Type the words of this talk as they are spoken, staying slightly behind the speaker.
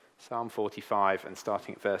Psalm 45 and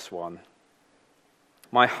starting at verse 1.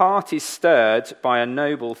 My heart is stirred by a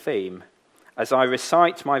noble theme as I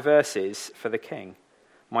recite my verses for the King.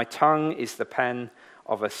 My tongue is the pen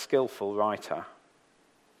of a skillful writer.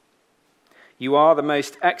 You are the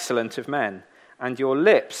most excellent of men, and your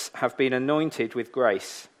lips have been anointed with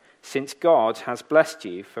grace, since God has blessed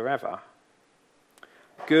you forever.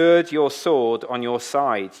 Gird your sword on your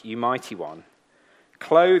side, you mighty one.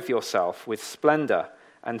 Clothe yourself with splendor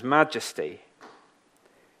and majesty.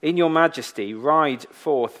 In your majesty, ride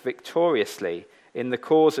forth victoriously in the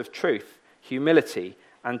cause of truth, humility,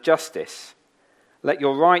 and justice. Let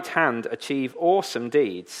your right hand achieve awesome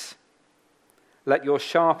deeds. Let your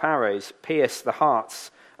sharp arrows pierce the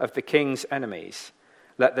hearts of the king's enemies.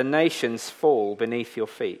 Let the nations fall beneath your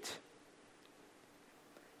feet.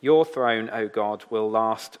 Your throne, O God, will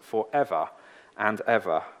last forever and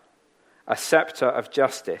ever. A scepter of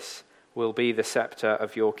justice will be the scepter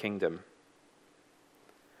of your kingdom.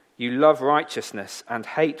 You love righteousness and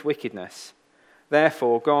hate wickedness.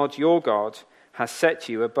 Therefore, God, your God, has set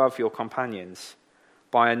you above your companions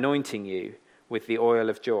by anointing you with the oil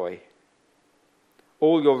of joy.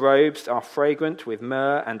 All your robes are fragrant with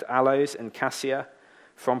myrrh and aloes and cassia.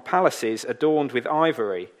 From palaces adorned with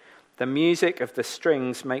ivory, the music of the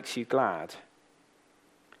strings makes you glad.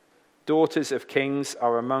 Daughters of kings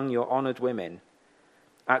are among your honored women.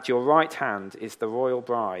 At your right hand is the royal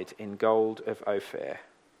bride in gold of Ophir.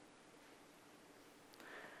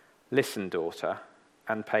 Listen, daughter,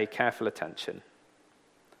 and pay careful attention.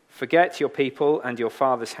 Forget your people and your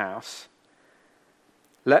father's house.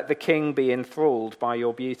 Let the king be enthralled by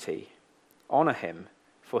your beauty. Honor him,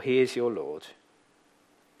 for he is your Lord.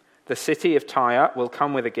 The city of Tyre will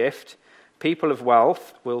come with a gift. People of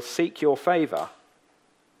wealth will seek your favor.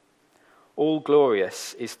 All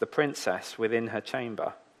glorious is the princess within her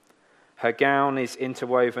chamber. Her gown is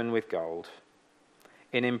interwoven with gold.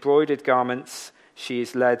 In embroidered garments she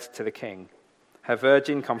is led to the king. Her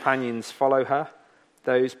virgin companions follow her,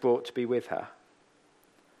 those brought to be with her.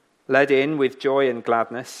 Led in with joy and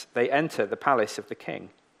gladness, they enter the palace of the king.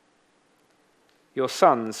 Your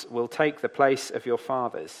sons will take the place of your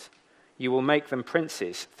fathers. You will make them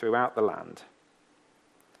princes throughout the land.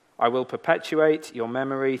 I will perpetuate your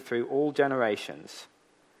memory through all generations.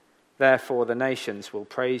 Therefore the nations will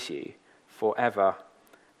praise you forever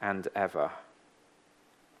and ever.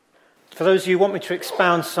 For those of you who want me to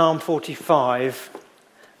expound Psalm 45,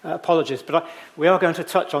 apologies, but we are going to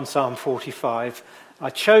touch on Psalm 45. I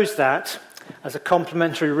chose that as a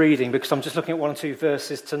complementary reading because I'm just looking at one or two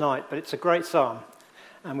verses tonight, but it's a great psalm,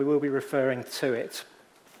 and we will be referring to it.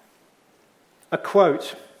 A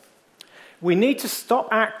quote: "We need to stop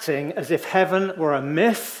acting as if heaven were a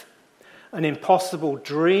myth, an impossible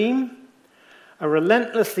dream, a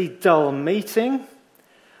relentlessly dull meeting,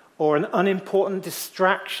 or an unimportant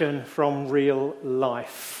distraction from real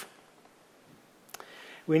life.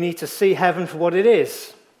 We need to see heaven for what it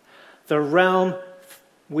is, the realm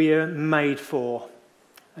we're made for.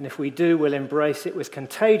 And if we do, we'll embrace it with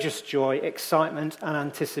contagious joy, excitement, and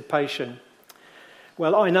anticipation."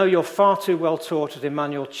 Well, I know you're far too well taught at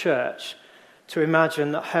Emmanuel Church to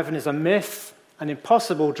imagine that heaven is a myth, an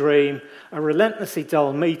impossible dream, a relentlessly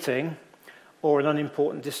dull meeting, or an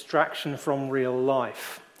unimportant distraction from real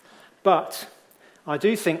life. But I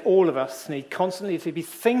do think all of us need constantly to be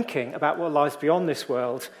thinking about what lies beyond this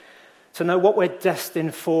world, to know what we're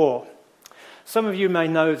destined for. Some of you may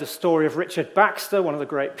know the story of Richard Baxter, one of the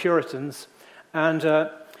great Puritans, and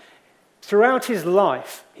throughout his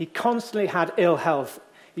life, he constantly had ill health.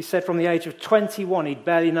 He said from the age of 21, he'd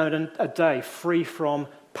barely known a day free from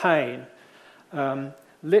pain.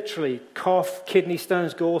 Literally, cough, kidney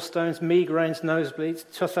stones, gallstones, migraines, nosebleeds,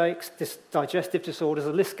 toothaches, digestive disorders,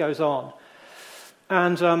 the list goes on.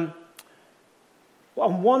 And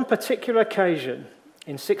on one particular occasion,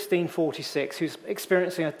 in 1646, he was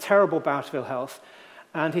experiencing a terrible bout of ill health,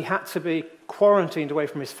 and he had to be quarantined away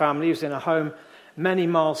from his family. He was in a home many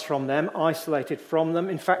miles from them, isolated from them.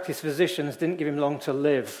 In fact, his physicians didn't give him long to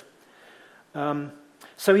live.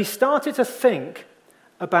 So he started to think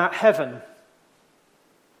about heaven.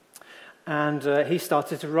 And he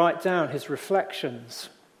started to write down his reflections.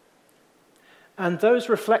 And those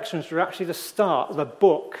reflections were actually the start of a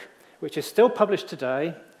book, which is still published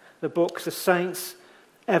today, the book, The Saints'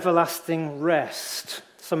 Everlasting Rest.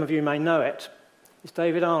 Some of you may know it. It's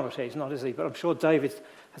David Arnold here. He's not, is he? But I'm sure David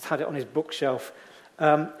has had it on his bookshelf.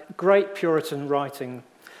 Great Puritan writing.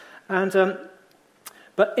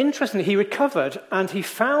 But interestingly, he recovered, and he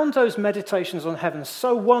found those meditations on heaven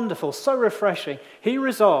so wonderful, so refreshing, he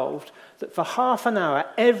resolved that for half an hour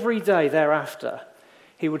every day thereafter,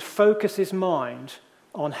 he would focus his mind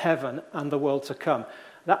on heaven and the world to come.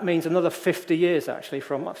 That means another 50 years, actually,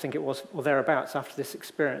 from, I think it was, or thereabouts, after this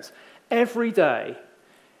experience. Every day,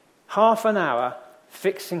 half an hour,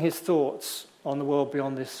 fixing his thoughts on the world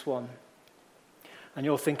beyond this one. And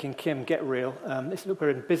you're thinking, Kim, get real. We're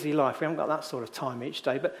in a busy life. We haven't got that sort of time each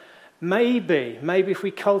day. But maybe if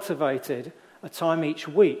we cultivated a time each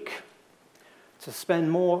week to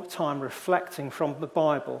spend more time reflecting from the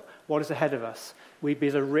Bible what is ahead of us, we'd be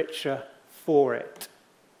the richer for it.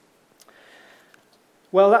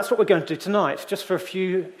 Well, that's what we're going to do tonight. Just for a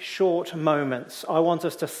few short moments, I want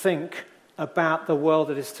us to think about the world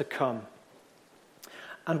that is to come.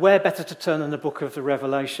 And where better to turn than the book of the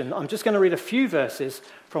Revelation? I'm just going to read a few verses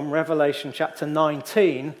from Revelation chapter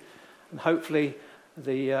 19, and hopefully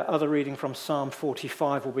the other reading from Psalm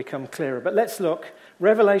 45 will become clearer. But let's look,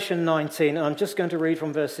 Revelation 19, and I'm just going to read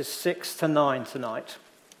from verses 6 to 9 tonight.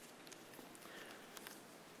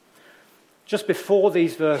 Just before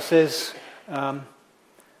these verses,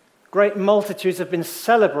 great multitudes have been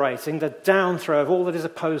celebrating the downthrow of all that is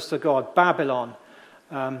opposed to God, Babylon,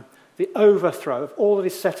 the overthrow of all that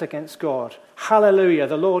is set against God. Hallelujah,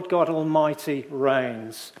 the Lord God Almighty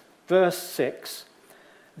reigns. Verse 6,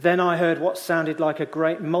 then I heard what sounded like a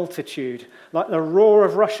great multitude, like the roar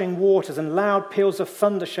of rushing waters and loud peals of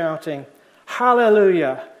thunder shouting,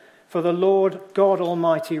 Hallelujah, for the Lord God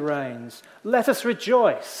Almighty reigns. Let us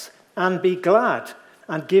rejoice and be glad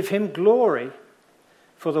and give him glory,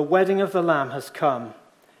 for the wedding of the Lamb has come,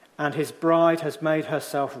 and his bride has made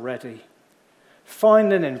herself ready. Fine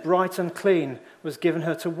linen, bright and clean, was given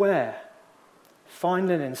her to wear. Fine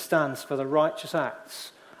linen stands for the righteous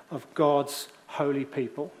acts of God's holy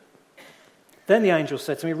people. Then the angel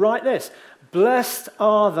said to me, write this, blessed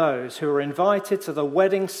are those who are invited to the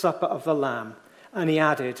wedding supper of the Lamb. And he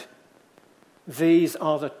added, these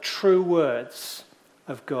are the true words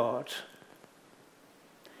of God.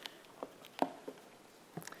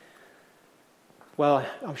 Well,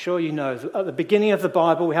 I'm sure you know, at the beginning of the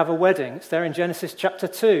Bible we have a wedding. It's there in Genesis chapter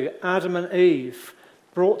 2. Adam and Eve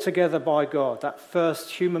brought together by God, that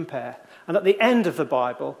first human pair. And at the end of the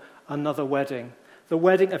Bible, another wedding. The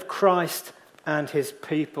wedding of Christ and his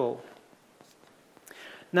people.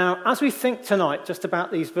 Now, as we think tonight just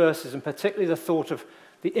about these verses, and particularly the thought of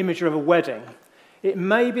the imagery of a wedding, it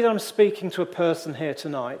may be that I'm speaking to a person here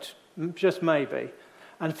tonight, just maybe.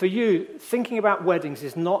 And for you, thinking about weddings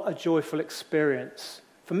is not a joyful experience.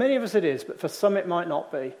 For many of us it is, but for some it might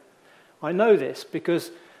not be. I know this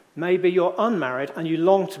because maybe you're unmarried and you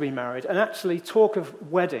long to be married, and actually talk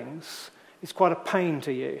of weddings is quite a pain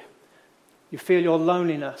to you. You feel your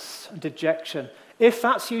loneliness and dejection. If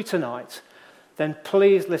that's you tonight, then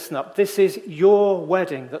please listen up. This is your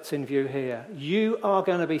wedding that's in view here. You are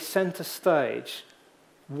going to be centre stage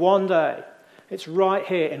one day. It's right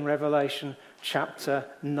here in Revelation chapter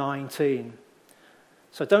 19.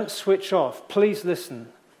 So don't switch off. Please listen.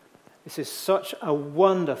 This is such a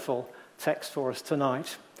wonderful text for us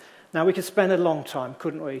tonight. Now, we could spend a long time,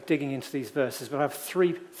 couldn't we, digging into these verses, but I have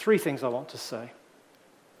three things I want to say.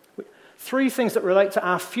 Three things that relate to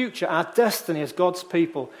our future, our destiny as God's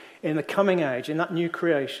people in the coming age, in that new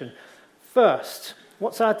creation. First,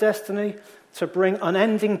 what's our destiny? To bring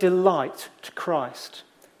unending delight to Christ.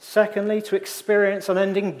 Secondly, to experience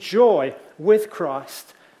unending joy with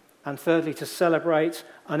Christ. And thirdly, to celebrate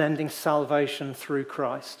unending salvation through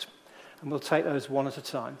Christ. And we'll take those one at a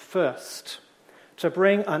time. First, to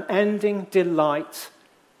bring unending delight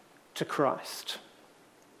to Christ.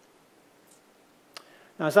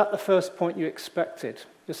 Now, is that the first point you expected?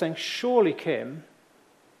 You're saying, surely, Kim,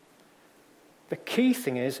 the key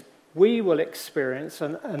thing is we will experience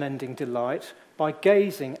an unending delight by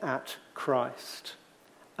gazing at Christ.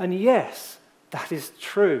 And yes, that is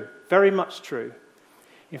true, very much true.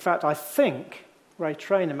 In fact, I think Ray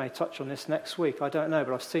Trainer may touch on this next week. I don't know,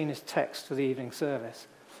 but I've seen his text for the evening service.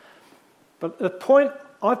 But the point,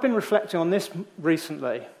 I've been reflecting on this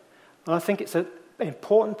recently, and I think it's an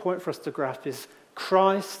important point for us to grasp, is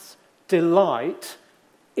Christ's delight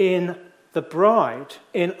in the bride,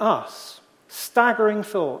 in us. Staggering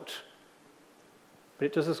thought. But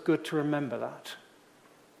it does us good to remember that.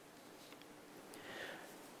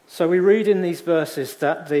 So we read in these verses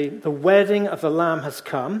that the wedding of the Lamb has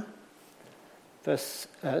come. Verse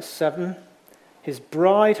 7, his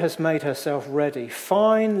bride has made herself ready.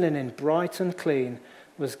 Fine linen, bright and clean,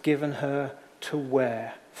 was given her to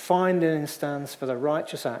wear. Fine linen stands for the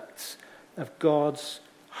righteous acts of God's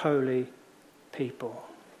holy people.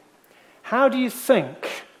 How do you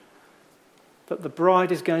think that the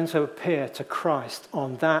bride is going to appear to Christ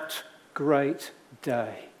on that great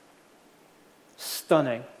day?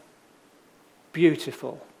 Stunning,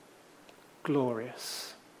 beautiful,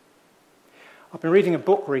 glorious. I've been reading a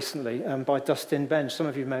book recently by Dustin Benge. Some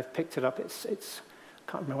of you may have picked it up. It's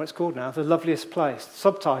I can't remember what it's called now. The Loveliest Place.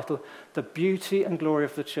 Subtitle, The Beauty and Glory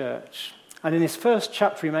of the Church. And in his first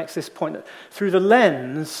chapter, he makes this point that through the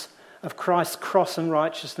lens of Christ's cross and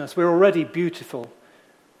righteousness, we're already beautiful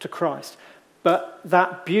to Christ. But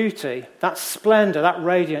that beauty, that splendor, that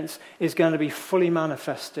radiance is going to be fully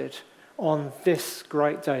manifested on this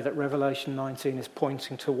great day that Revelation 19 is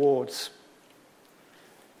pointing towards.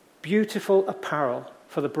 Beautiful apparel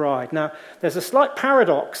for the bride. Now, there's a slight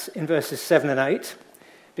paradox in verses 7 and 8,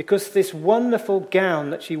 because this wonderful gown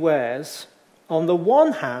that she wears, on the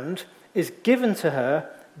one hand, is given to her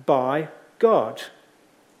by God.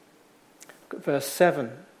 Look at verse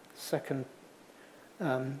 7,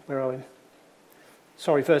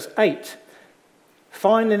 verse 8.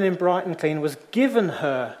 Fine linen, bright and clean, was given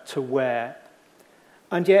her to wear.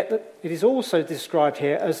 And yet it is also described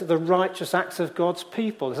here as the righteous acts of God's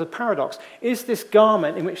people. There's a paradox. Is this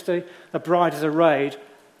garment in which the bride is arrayed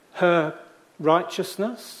her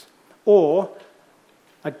righteousness, or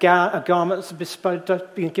a garment that's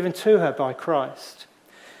been given to her by Christ?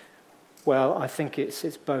 Well, I think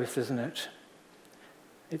it's both, isn't it?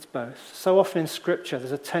 It's both. So often in Scripture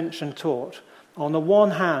there's a tension taught. On the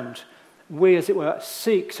one hand, we, as it were,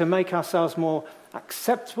 seek to make ourselves more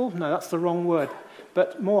acceptable. No, that's the wrong word.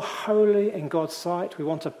 But more holy in God's sight. We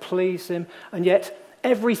want to please him. And yet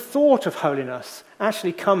every thought of holiness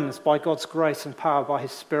actually comes by God's grace and power, by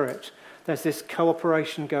his Spirit. There's this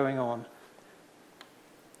cooperation going on.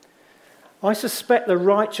 I suspect the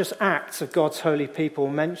righteous acts of God's holy people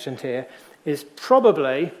mentioned here is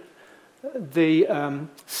probably the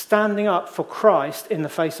standing up for Christ in the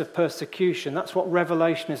face of persecution. That's what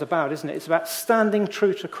Revelation is about, isn't it? It's about standing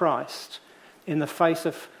true to Christ in the face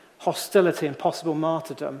of hostility and possible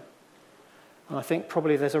martyrdom. And I think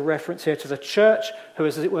probably there's a reference here to the church who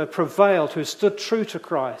has, as it were, prevailed, who has stood true to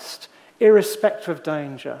Christ, irrespective of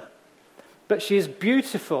danger. But she is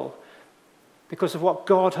beautiful because of what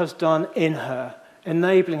God has done in her,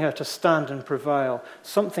 enabling her to stand and prevail.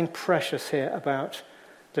 Something precious here about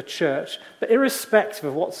the church. But irrespective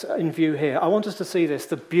of what's in view here, I want us to see this,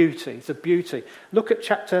 the beauty. Look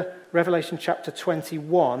at Revelation chapter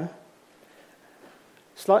 21.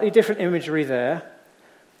 Slightly different imagery there.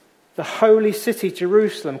 The holy city,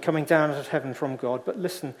 Jerusalem, coming down out of heaven from God. But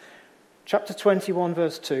listen, chapter 21,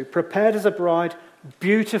 verse 2. Prepared as a bride,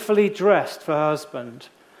 beautifully dressed for her husband.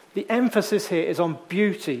 The emphasis here is on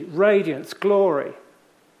beauty, radiance, glory.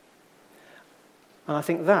 And I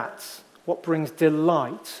think that's what brings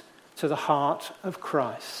delight to the heart of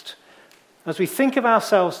Christ. As we think of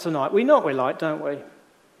ourselves tonight, we know what we're like, don't we?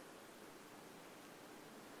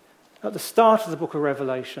 At the start of the book of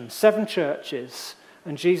Revelation, 7 churches,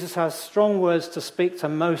 and Jesus has strong words to speak to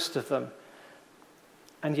most of them.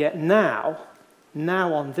 And yet now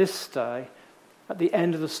on this day, at the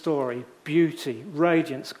end of the story, beauty,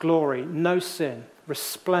 radiance, glory, no sin,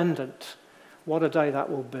 resplendent. What a day that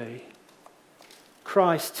will be.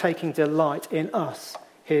 Christ taking delight in us,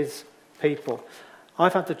 his people.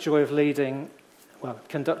 I've had the joy of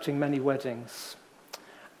conducting many weddings.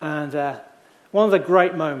 And one of the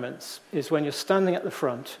great moments is when you're standing at the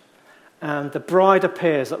front and the bride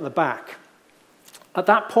appears at the back. At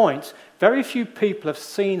that point, very few people have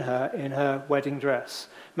seen her in her wedding dress.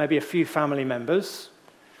 Maybe a few family members,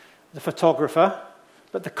 the photographer,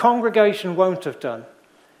 but the congregation won't have done.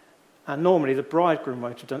 And normally the bridegroom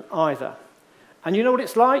won't have done either. And you know what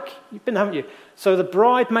it's like? You've been, haven't you? So the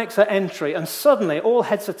bride makes her entry, and suddenly all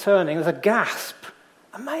heads are turning. There's a gasp.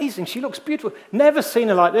 Amazing, she looks beautiful. Never seen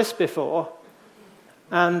her like this before.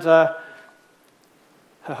 And her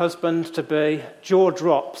husband-to-be, jaw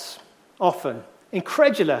drops, often.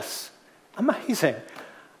 Incredulous. Amazing.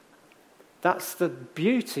 That's the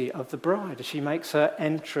beauty of the bride as she makes her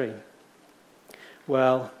entry.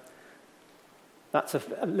 Well, that's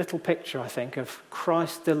a little picture, I think, of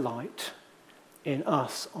Christ's delight in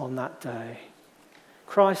us on that day.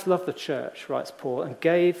 Christ loved the church, writes Paul, and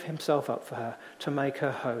gave himself up for her to make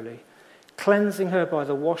her holy, cleansing her by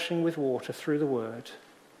the washing with water through the word,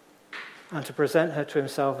 and to present her to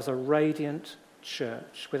himself as a radiant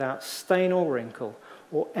church, without stain or wrinkle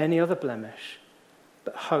or any other blemish,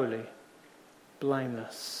 but holy,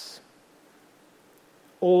 blameless.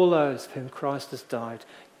 All those for whom Christ has died,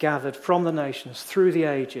 gathered from the nations through the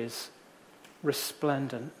ages,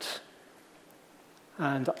 resplendent.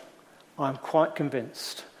 And I'm quite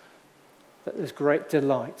convinced that there's great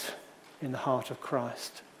delight in the heart of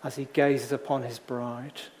Christ as he gazes upon his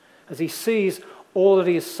bride, as he sees all that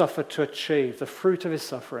he has suffered to achieve, the fruit of his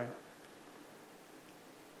suffering.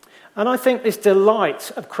 And I think this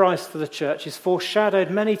delight of Christ for the church is foreshadowed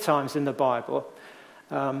many times in the Bible,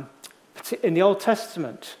 in the Old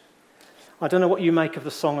Testament. I don't know what you make of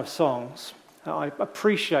the Song of Songs. I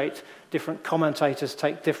appreciate different commentators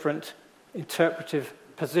take different interpretive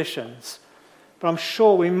positions, but I'm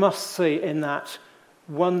sure we must see in that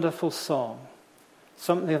wonderful song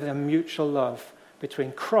something of a mutual love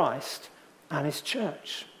between Christ and his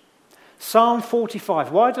church. Psalm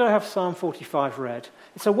 45. Why did I have Psalm 45 read?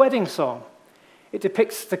 It's a wedding song. It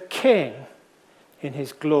depicts the king in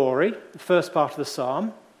his glory, the first part of the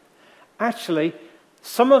psalm. Actually,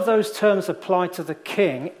 some of those terms applied to the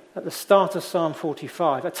king at the start of Psalm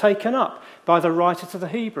 45 are taken up by the writer to the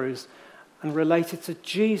Hebrews and related to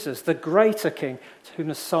Jesus, the greater king, to whom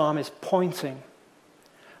the psalm is pointing.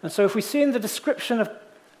 And so if we see in the description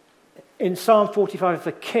in Psalm 45 of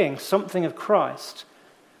the king something of Christ,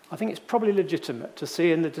 I think it's probably legitimate to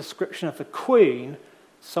see in the description of the queen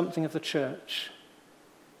something of the church.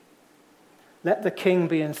 Let the king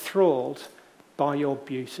be enthralled by your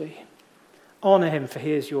beauty. Honour him, for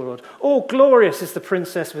he is your Lord. Oh, glorious is the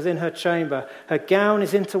princess within her chamber. Her gown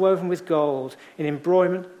is interwoven with gold. In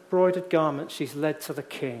embroidered garments she's led to the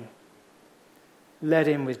king. Led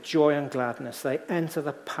in with joy and gladness, they enter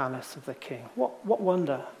the palace of the king. What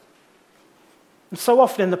wonder. And so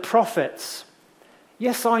often in the prophets,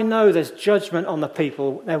 yes, I know there's judgment on the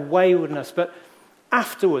people, their waywardness, but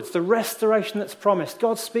afterwards, the restoration that's promised,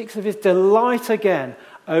 God speaks of his delight again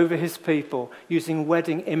over his people using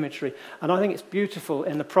wedding imagery. And I think it's beautiful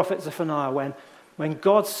in the prophet Zephaniah when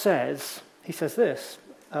God says, he says this,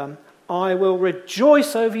 I will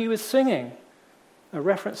rejoice over you with singing, a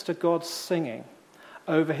reference to God's singing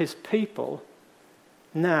over his people,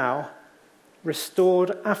 now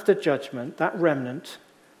restored after judgment, that remnant.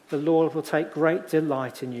 The Lord will take great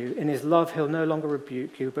delight in you. In his love, he'll no longer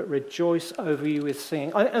rebuke you, but rejoice over you with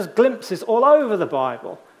singing. I think there's glimpses all over the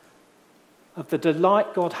Bible of the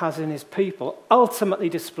delight God has in his people, ultimately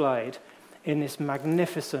displayed in this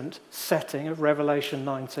magnificent setting of Revelation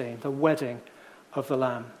 19, the wedding of the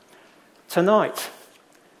Lamb. Tonight,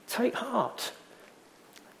 take heart.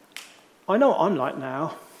 I know what I'm like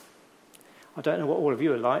now. I don't know what all of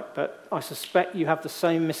you are like, but I suspect you have the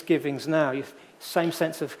same misgivings now. Same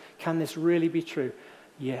sense of, can this really be true?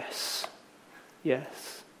 Yes.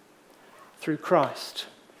 Yes. Through Christ,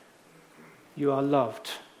 you are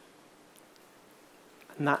loved.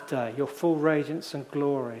 And that day, your full radiance and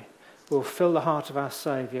glory will fill the heart of our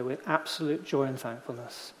Saviour with absolute joy and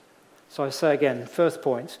thankfulness. So I say again, first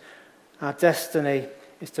point, our destiny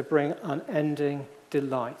is to bring unending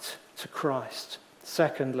delight to Christ.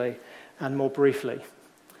 Secondly, and more briefly,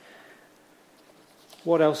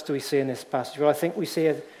 what else do we see in this passage? Well, I think we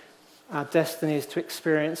see our destiny is to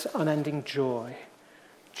experience unending joy,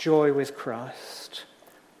 joy with Christ.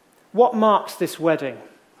 What marks this wedding?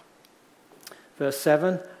 Verse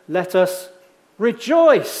 7, let us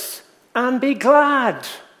rejoice and be glad.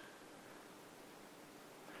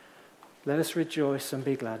 Let us rejoice and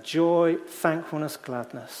be glad. Joy, thankfulness,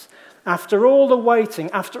 gladness. After all the waiting,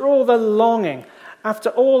 after all the longing, after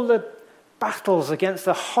all the battles against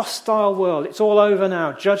the hostile world, it's all over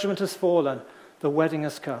now. Judgment has fallen. The wedding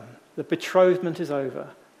has come. The betrothment is over.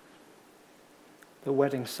 The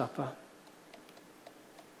wedding supper.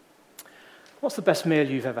 What's the best meal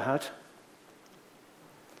you've ever had?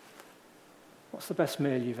 What's the best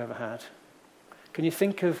meal you've ever had? Can you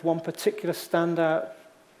think of one particular standout?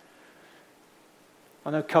 I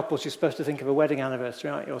know couples, you're supposed to think of a wedding anniversary,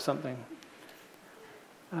 aren't you, or something.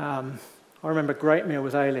 I remember a great meal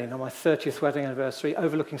with Aileen on my 30th wedding anniversary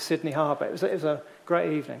overlooking Sydney Harbour. It was a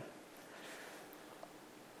great evening.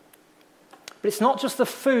 But it's not just the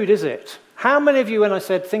food, is it? How many of you, when I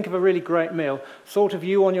said think of a really great meal, thought of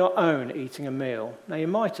you on your own eating a meal? Now, you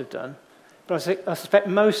might have done, but I suspect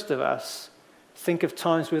most of us think of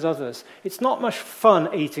times with others. It's not much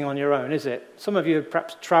fun eating on your own, is it? Some of you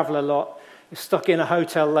perhaps travel a lot. You're stuck in a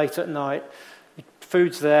hotel late at night.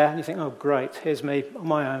 Food's there, and you think, oh, great, here's me on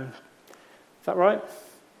my own. Is that right?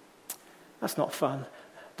 That's not fun.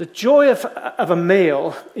 The joy of a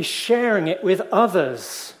meal is sharing it with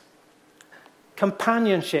others.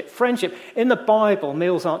 Companionship, friendship. In the Bible,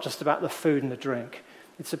 meals aren't just about the food and the drink.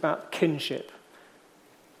 It's about kinship.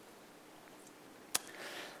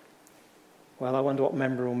 Well, I wonder what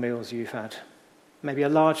memorable meals you've had. Maybe a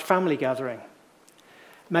large family gathering.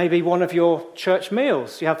 Maybe one of your church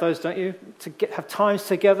meals. You have those, don't you? To have times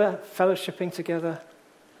together, fellowshipping together.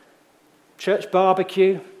 Church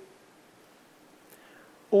barbecue,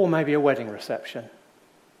 or maybe a wedding reception.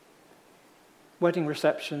 Wedding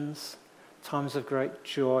receptions, times of great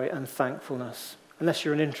joy and thankfulness. Unless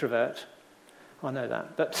you're an introvert, I know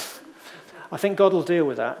that. But I think God will deal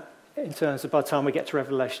with that in terms of by the time we get to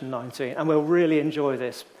Revelation 19. And we'll really enjoy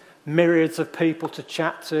this. Myriads of people to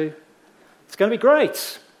chat to. It's going to be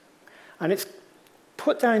great. And it's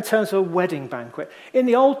put down in terms of a wedding banquet. In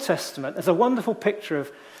the Old Testament, there's a wonderful picture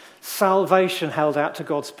of salvation held out to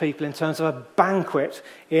God's people in terms of a banquet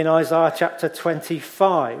in Isaiah chapter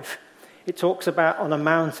 25. It talks about on a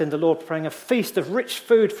mountain the Lord preparing a feast of rich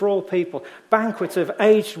food for all people, banquet of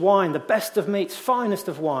aged wine, the best of meats, finest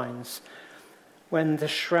of wines, when the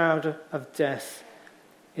shroud of death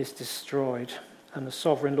is destroyed and the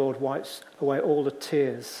sovereign Lord wipes away all the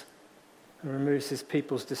tears and removes his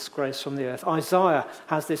people's disgrace from the earth. Isaiah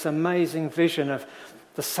has this amazing vision of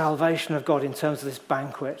the salvation of God in terms of this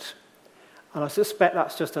banquet. And I suspect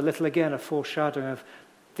that's just a little, again, a foreshadowing of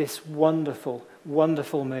this wonderful,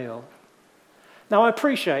 wonderful meal. Now, I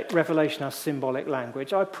appreciate Revelation has symbolic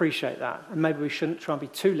language. I appreciate that. And maybe we shouldn't try and be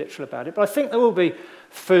too literal about it. But I think there will be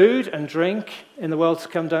food and drink in the world to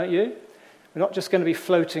come, don't you? We're not just going to be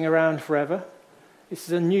floating around forever. This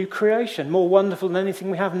is a new creation, more wonderful than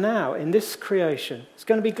anything we have now in this creation. It's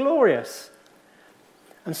going to be glorious.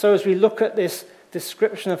 And so as we look at this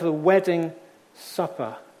description of the wedding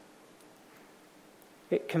supper,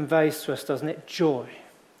 it conveys to us, doesn't it, joy,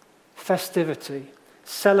 festivity,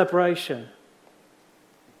 celebration,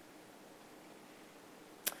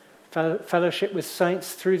 fellowship with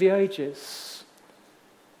saints through the ages,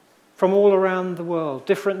 from all around the world,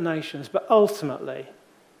 different nations, but ultimately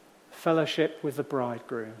fellowship with the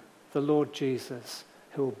bridegroom, the Lord Jesus,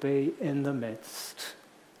 who will be in the midst.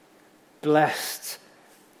 Blessed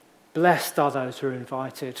are those who are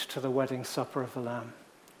invited to the wedding supper of the Lamb.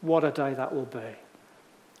 What a day that will be.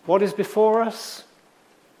 What is before us?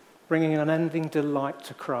 Bringing an unending delight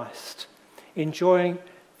to Christ.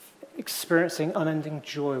 Experiencing unending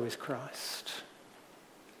joy with Christ.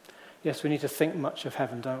 Yes, we need to think much of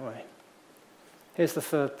heaven, don't we? Here's the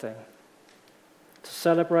third thing. To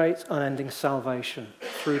celebrate unending salvation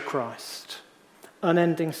through Christ.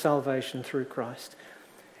 Unending salvation through Christ.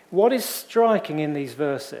 What is striking in these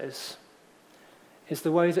verses is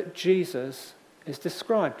the way that Jesus is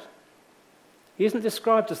described. He isn't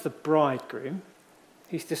described as the bridegroom.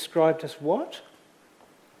 He's described as what?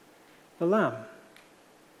 The Lamb.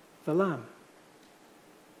 The Lamb.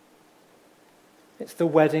 It's the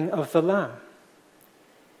wedding of the Lamb.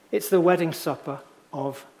 It's the wedding supper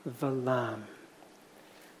of the Lamb.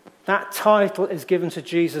 That title is given to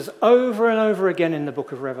Jesus over and over again in the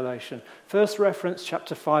book of Revelation. First reference,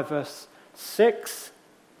 chapter 5, verse 6,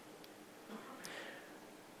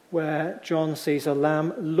 where John sees a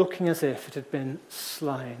lamb looking as if it had been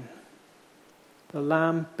slain. The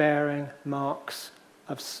lamb bearing marks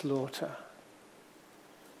of slaughter.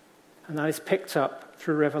 And that is picked up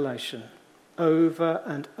through Revelation over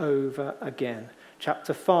and over again.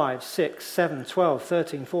 Chapter 5, 6, 7, 12,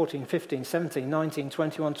 13, 14, 15, 17, 19,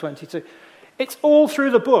 21, 22. It's all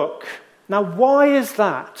through the book. Now, why is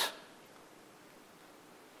that?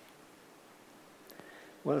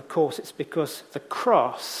 Well, of course, it's because the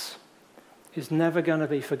cross is never going to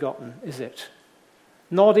be forgotten, is it?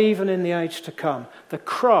 Not even in the age to come. The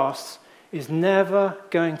cross is never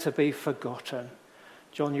going to be forgotten.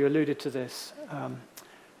 John, you alluded to this.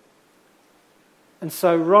 And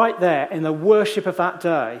so right there, in the worship of that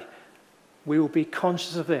day, we will be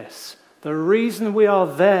conscious of this. The reason we are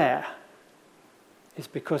there is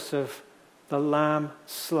because of the Lamb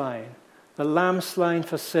slain. The Lamb slain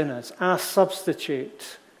for sinners, our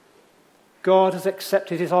substitute. God has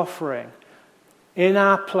accepted his offering in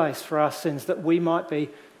our place for our sins, that we might be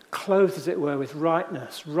clothed, as it were, with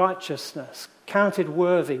righteousness, counted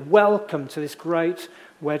worthy, welcome to this great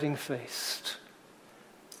wedding feast.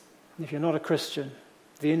 And if you're not a Christian,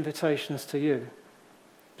 the invitation's to you.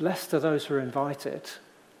 Blessed are those who are invited.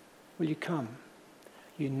 Will you come?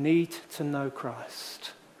 You need to know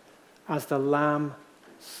Christ as the Lamb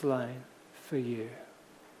slain for you.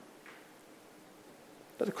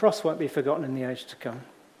 But the cross won't be forgotten in the age to come.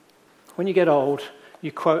 When you get old,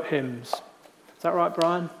 you quote hymns. Is that right,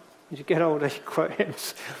 Brian? When you get older, you quote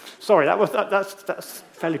hymns. Sorry, that's a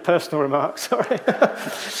fairly personal remark. Sorry.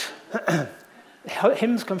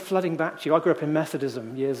 Hymns come flooding back to you. I grew up in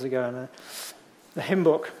Methodism years ago, and the hymn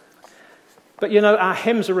book. But you know, our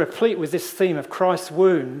hymns are replete with this theme of Christ's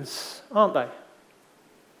wounds, aren't they?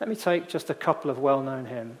 Let me take just a couple of well-known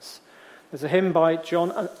hymns. There's a hymn by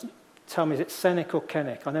John, tell me, is it Cennick or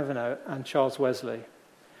Kennick? I never know, and Charles Wesley.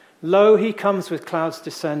 Lo, he comes with clouds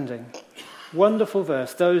descending. Wonderful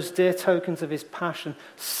verse. Those dear tokens of his passion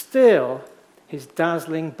still his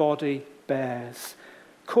dazzling body bears.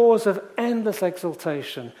 Cause of endless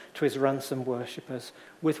exultation to his ransomed worshippers.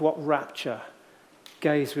 With what rapture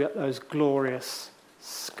gaze at those glorious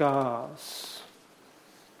scars.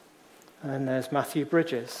 And then there's Matthew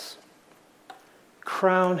Bridges.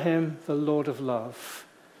 Crown him the Lord of love.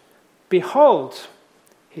 Behold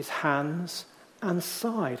his hands and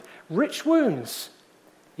side, rich wounds,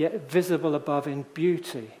 yet visible above in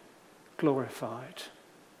beauty, glorified.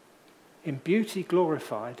 In beauty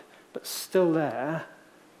glorified, but still there,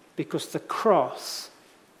 because the cross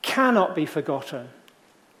cannot be forgotten.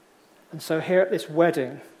 And so here at this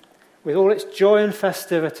wedding, with all its joy and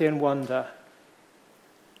festivity and wonder,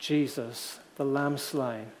 Jesus, the Lamb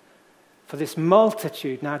slain, for this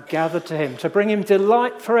multitude now gathered to him, to bring him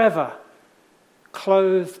delight forever,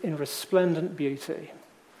 clothed in resplendent beauty.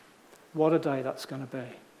 What a day that's going to be.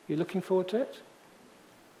 You looking forward to it?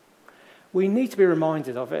 We need to be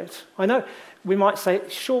reminded of it. I know we might say,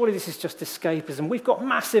 surely this is just escapism. We've got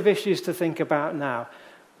massive issues to think about now.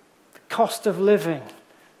 The cost of living,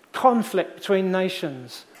 conflict between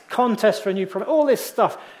nations, contest for a new promise, all this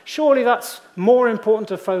stuff. Surely that's more important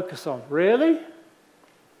to focus on. Really?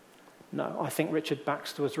 No, I think Richard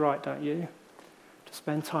Baxter was right, don't you? To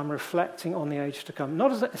spend time reflecting on the age to come.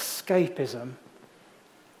 Not as an escapism,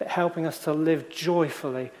 but helping us to live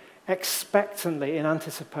joyfully, expectantly, in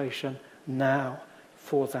anticipation now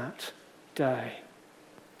for that day.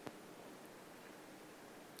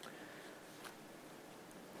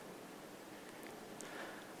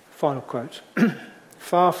 Final quote.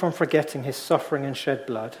 Far from forgetting his suffering and shed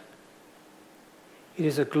blood, it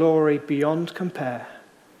is a glory beyond compare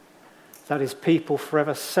that his people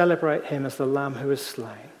forever celebrate him as the Lamb who is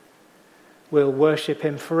slain. We'll worship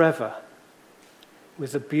him forever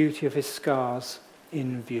with the beauty of his scars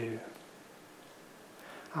in view.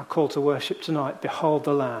 Our call to worship tonight, behold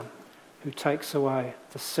the Lamb who takes away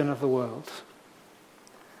the sin of the world.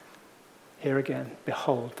 Here again,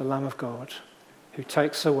 behold the Lamb of God who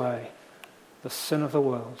takes away the sin of the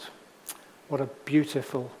world. What a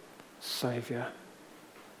beautiful Saviour.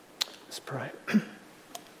 Let's pray.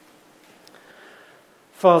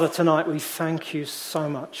 Father, tonight we thank you so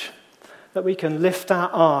much that we can lift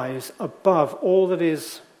our eyes above all that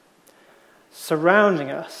is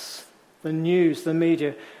surrounding us, the news, the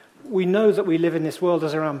media. We know that we live in this world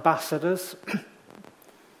as our ambassadors.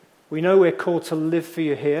 We know we're called to live for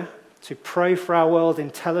you here, to pray for our world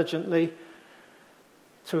intelligently,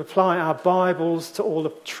 to apply our Bibles to all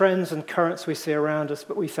the trends and currents we see around us,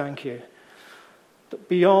 but we thank you that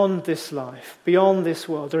beyond this life, beyond this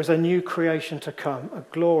world, there is a new creation to come, a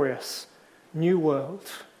glorious new world.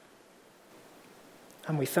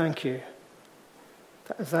 And we thank you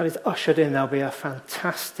that as that is ushered in, there'll be a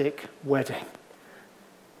fantastic wedding.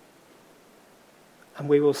 And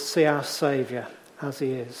we will see our Saviour as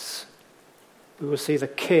he is. We will see the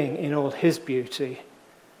King in all his beauty,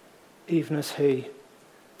 even as he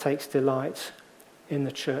takes delight in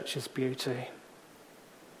the church's beauty.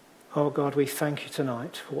 Oh God, we thank you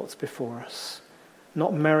tonight for what's before us.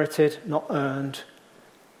 Not merited, not earned.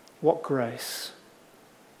 What grace.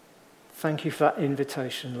 Thank you for that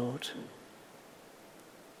invitation, Lord.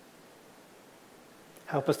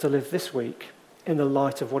 Help us to live this week in the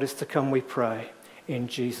light of what is to come, we pray. In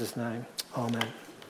Jesus' name, amen.